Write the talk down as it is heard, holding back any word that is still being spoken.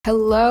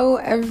Hello,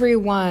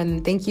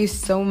 everyone. Thank you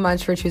so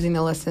much for choosing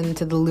to listen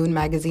to the Lune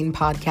Magazine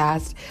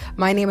podcast.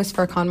 My name is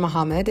Farkan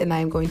Mohammed, and I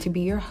am going to be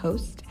your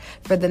host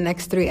for the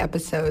next 3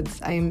 episodes.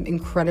 I am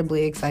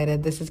incredibly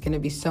excited. This is going to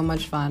be so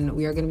much fun.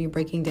 We are going to be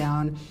breaking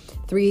down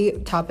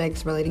 3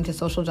 topics relating to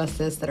social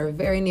justice that are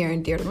very near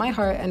and dear to my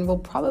heart and will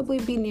probably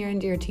be near and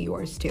dear to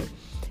yours too.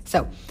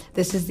 So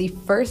this is the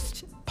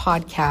first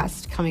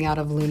podcast coming out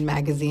of Lune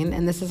Magazine,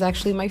 and this is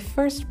actually my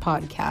first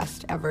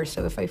podcast ever,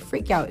 so if I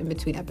freak out in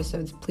between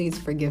episodes, please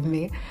forgive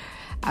me.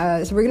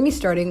 So we're going to be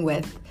starting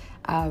with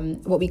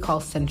what we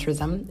call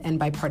centrism and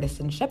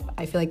bipartisanship.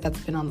 I feel like that's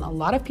been on a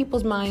lot of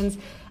people's minds.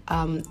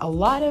 A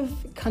lot of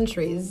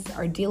countries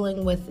are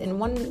dealing with, in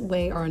one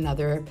way or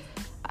another,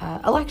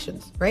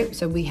 elections, right?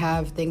 So we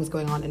have things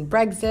going on in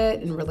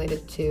Brexit and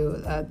related to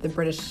the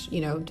British,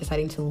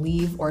 deciding to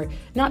leave or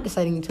not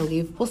deciding to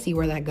leave. We'll see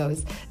where that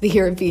goes. The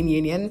European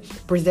Union.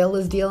 Brazil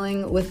is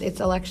dealing with its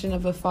election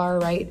of a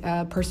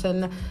far-right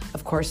person.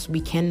 Of course,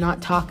 we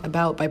cannot talk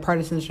about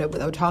bipartisanship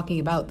without talking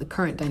about the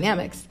current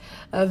dynamics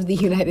of the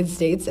United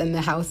States and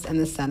the House and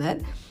the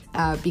Senate,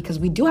 because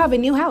we do have a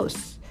new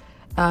House.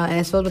 And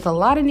it's filled with a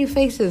lot of new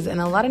faces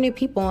and a lot of new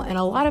people and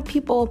a lot of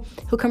people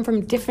who come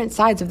from different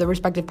sides of the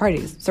respective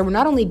parties. So we're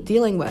not only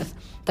dealing with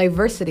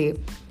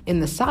diversity in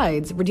the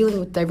sides, we're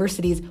dealing with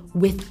diversities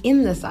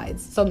within the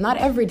sides. So not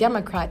every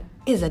Democrat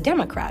is a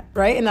Democrat,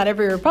 right? And not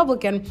every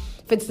Republican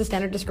fits the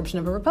standard description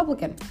of a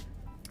Republican.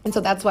 And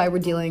so that's why we're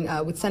dealing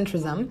with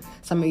centrism.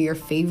 Some of your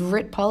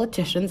favorite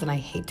politicians, and I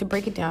hate to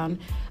break it down,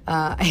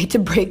 I hate to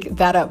break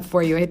that up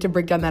for you, I hate to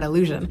break down that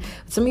illusion.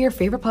 Some of your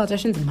favorite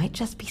politicians might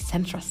just be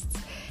centrists.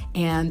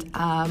 And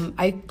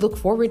I look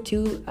forward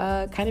to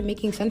kind of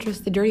making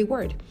centrist the dirty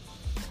word.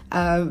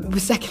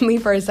 Secondly,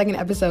 for our second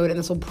episode, and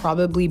this will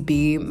probably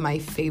be my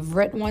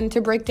favorite one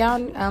to break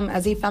down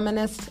as a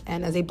feminist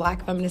and as a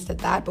Black feminist at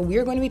that, but we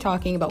are going to be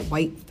talking about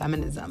white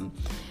feminism.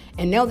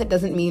 And no, that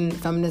doesn't mean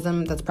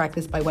feminism that's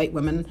practiced by white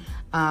women.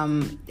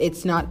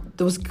 It's not,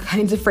 those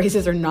kinds of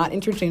phrases are not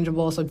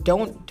interchangeable, so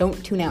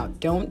don't tune out.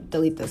 Don't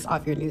delete this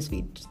off your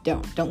newsfeed. Just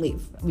don't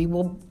leave.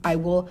 I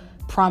will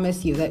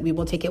promise you that we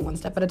will take it one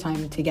step at a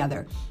time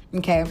together,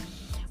 okay?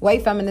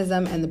 White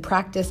feminism and the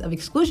practice of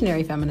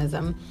exclusionary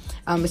feminism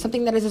is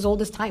something that is as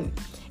old as time.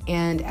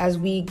 And as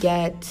we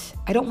get,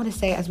 I don't want to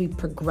say as we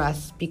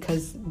progress,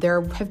 because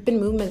there have been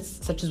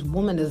movements such as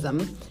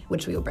womanism,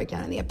 which we will break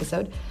down in the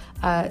episode,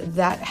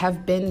 that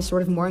have been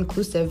sort of more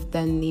inclusive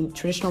than the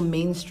traditional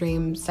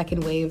mainstream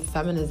second wave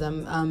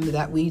feminism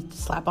that we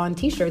slap on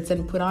t-shirts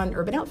and put on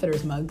Urban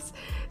Outfitters mugs.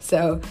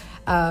 So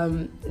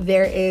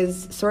there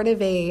is sort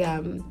of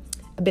a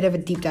bit of a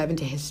deep dive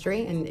into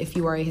history, and if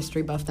you are a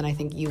history buff, then I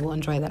think you will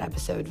enjoy that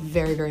episode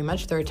very, very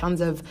much. There are tons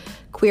of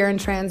queer and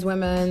trans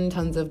women,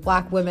 tons of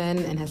Black women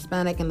and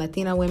Hispanic and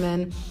Latina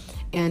women,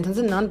 and tons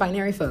of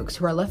non-binary folks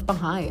who are left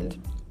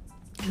behind,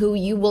 who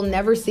you will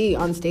never see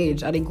on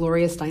stage at a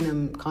Gloria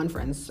Steinem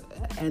conference.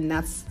 And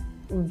that's,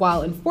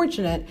 while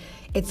unfortunate,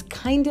 it's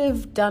kind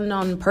of done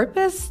on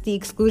purpose. The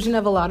exclusion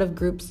of a lot of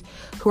groups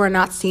who are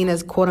not seen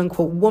as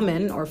quote-unquote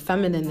woman or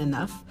feminine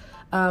enough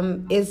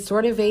is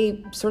sort of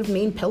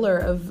main pillar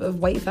of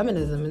white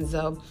feminism. And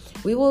so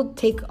we will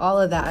take all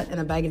of that in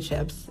a bag of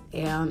chips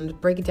and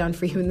break it down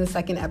for you in the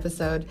second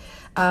episode.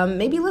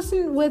 Maybe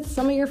listen with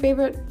some of your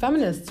favorite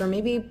feminists, or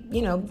maybe,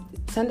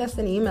 send us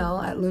an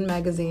email at Lune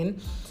Magazine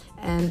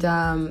and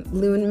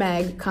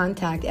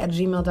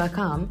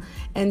lunemagcontact@gmail.com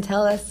and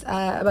tell us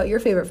about your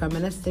favorite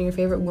feminists and your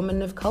favorite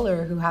women of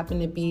color who happen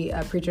to be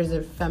preachers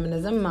of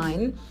feminism.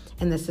 Mine,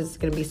 and this is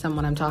going to be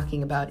someone I'm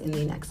talking about in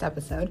the next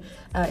episode,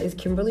 is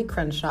Kimberly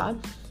Crenshaw.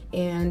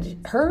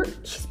 And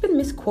she's been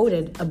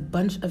misquoted a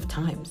bunch of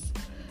times.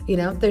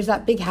 There's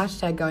that big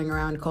hashtag going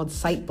around called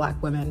Cite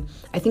Black Women.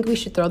 I think we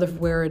should throw the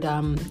word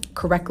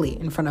correctly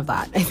in front of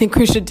that. I think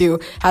we should do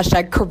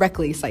hashtag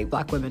correctly Cite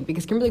Black Women,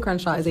 because Kimberly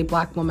Crenshaw is a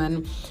Black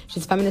woman.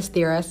 She's a feminist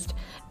theorist,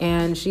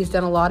 and she's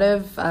done a lot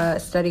of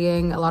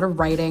studying, a lot of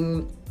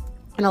writing,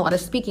 and a lot of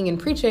speaking and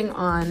preaching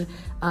on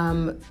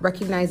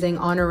recognizing,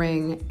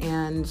 honoring,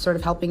 and sort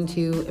of helping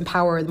to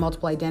empower the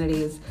multiple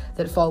identities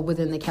that fall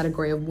within the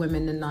category of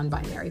women and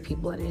non-binary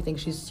people. And I think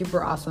she's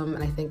super awesome.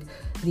 And I think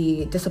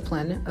the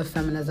discipline of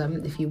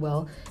feminism, if you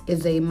will,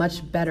 is a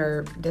much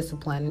better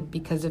discipline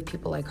because of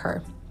people like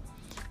her.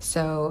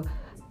 So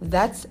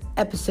that's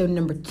episode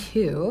number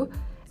 2.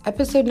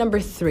 Episode number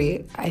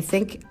 3, I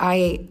think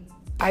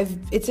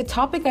it's a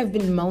topic I've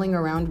been mulling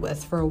around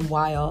with for a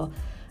while.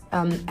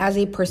 As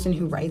a person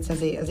who writes,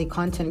 as a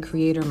content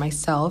creator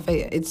myself,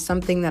 it's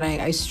something that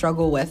I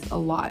struggle with a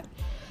lot.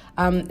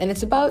 And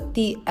it's about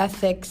the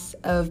ethics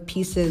of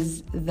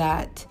pieces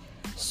that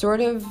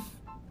sort of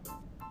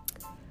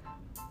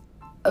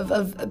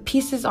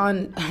pieces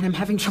on, and I'm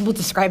having trouble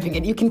describing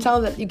it. You can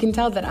tell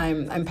that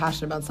I'm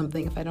passionate about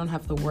something if I don't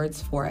have the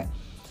words for it.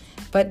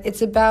 But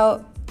it's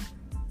about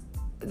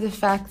the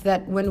fact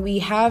that when we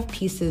have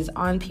pieces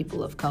on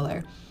people of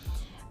color,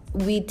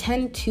 we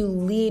tend to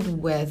lead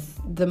with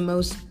the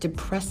most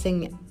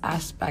depressing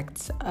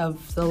aspects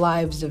of the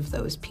lives of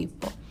those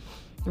people.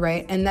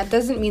 right? And that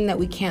doesn't mean that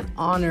we can't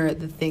honor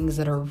the things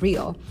that are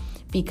real,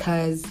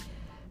 because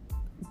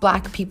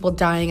Black people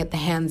dying at the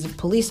hands of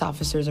police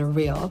officers are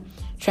real.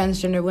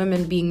 Transgender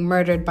women being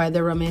murdered by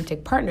their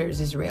romantic partners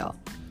is real.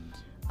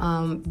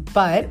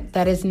 But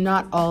that is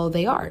not all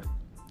they are.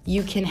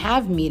 You can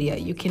have media,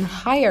 you can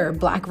hire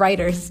Black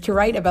writers to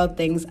write about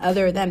things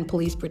other than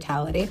police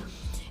brutality,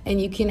 and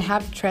you can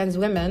have trans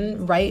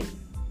women write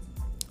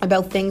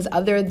about things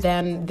other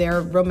than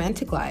their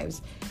romantic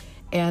lives.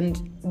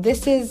 And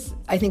this is,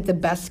 I think, the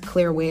best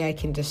clear way I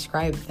can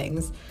describe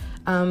things.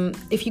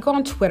 If you go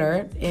on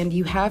Twitter and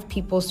you have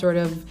people sort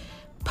of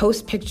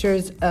post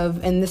pictures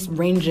of, and this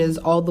ranges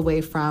all the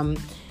way from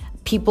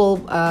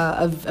people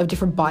of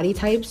different body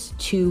types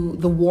to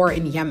the war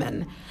in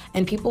Yemen.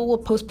 And people will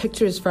post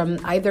pictures from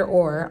either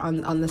or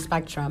on the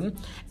spectrum,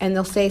 and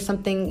they'll say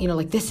something,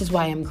 like, this is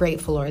why I'm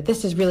grateful, or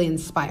this is really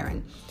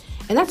inspiring.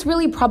 And that's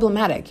really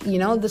problematic.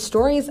 The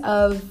stories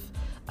of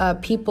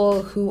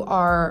people who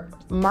are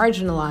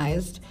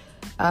marginalized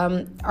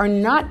are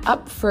not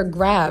up for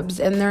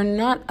grabs, and they're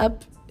not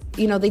up,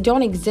 they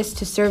don't exist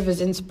to serve as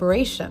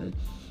inspiration.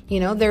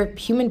 They're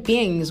human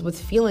beings with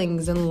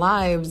feelings and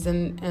lives,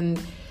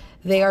 and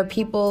they are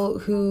people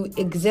who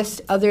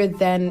exist other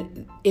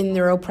than in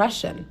their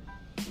oppression.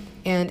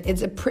 And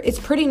it's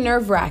pretty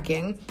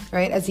nerve-wracking,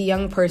 right, as a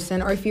young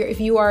person, or if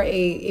you are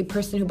a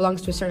person who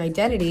belongs to a certain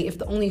identity, if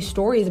the only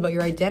stories about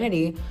your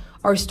identity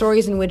are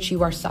stories in which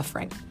you are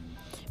suffering.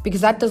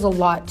 Because that does a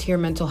lot to your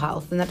mental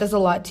health, and that does a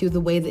lot to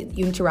the way that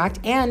you interact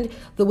and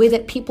the way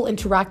that people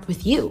interact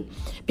with you.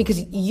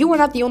 Because you are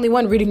not the only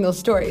one reading those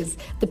stories.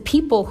 The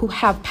people who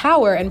have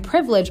power and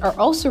privilege are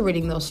also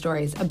reading those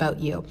stories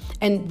about you.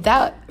 And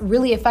that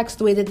really affects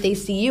the way that they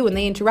see you and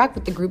they interact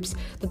with the groups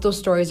that those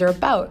stories are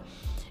about.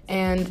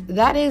 And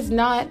that is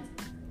not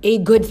a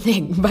good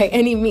thing by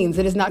any means.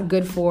 It is not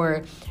good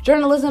for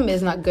journalism. It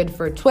is not good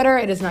for Twitter.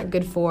 It is not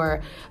good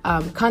for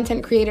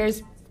content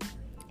creators.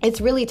 It's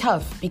really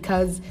tough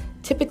because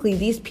typically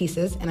these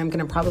pieces, and I'm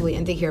going to probably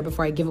end it here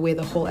before I give away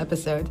the whole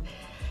episode,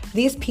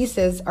 these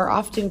pieces are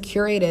often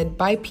curated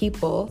by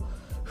people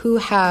who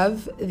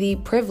have the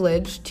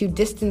privilege to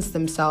distance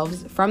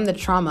themselves from the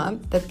trauma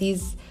that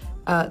these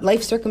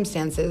life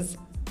circumstances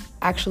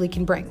actually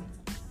can bring,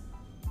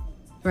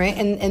 right?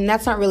 And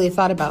that's not really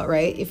thought about,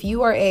 right? If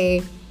you are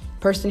a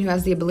person who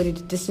has the ability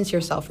to distance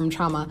yourself from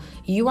trauma,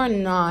 you are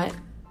not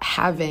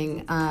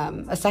having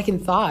a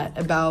second thought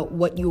about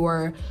what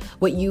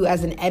you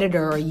as an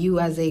editor or you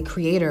as a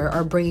creator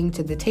are bringing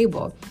to the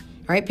table,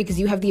 right? Because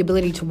you have the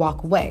ability to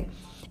walk away.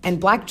 And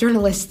Black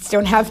journalists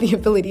don't have the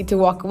ability to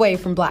walk away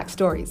from Black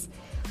stories,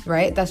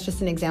 right? That's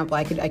just an example.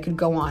 I could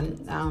go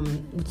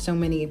on with so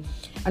many.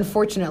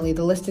 Unfortunately,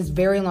 the list is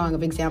very long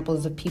of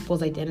examples of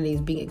people's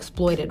identities being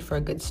exploited for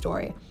a good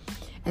story.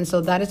 And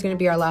so that is going to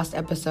be our last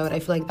episode. I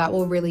feel like that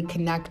will really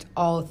connect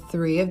all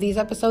three of these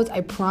episodes.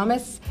 I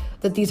promise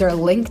that these are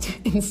linked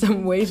in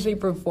some way,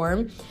 shape, or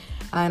form.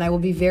 And I will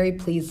be very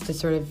pleased to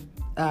sort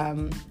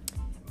of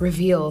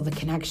reveal the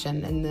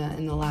connection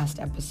in the last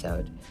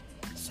episode.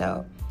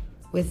 So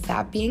with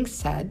that being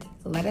said,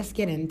 let us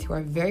get into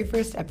our very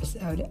first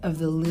episode of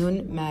the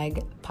Lune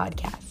Mag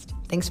Podcast.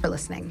 Thanks for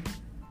listening.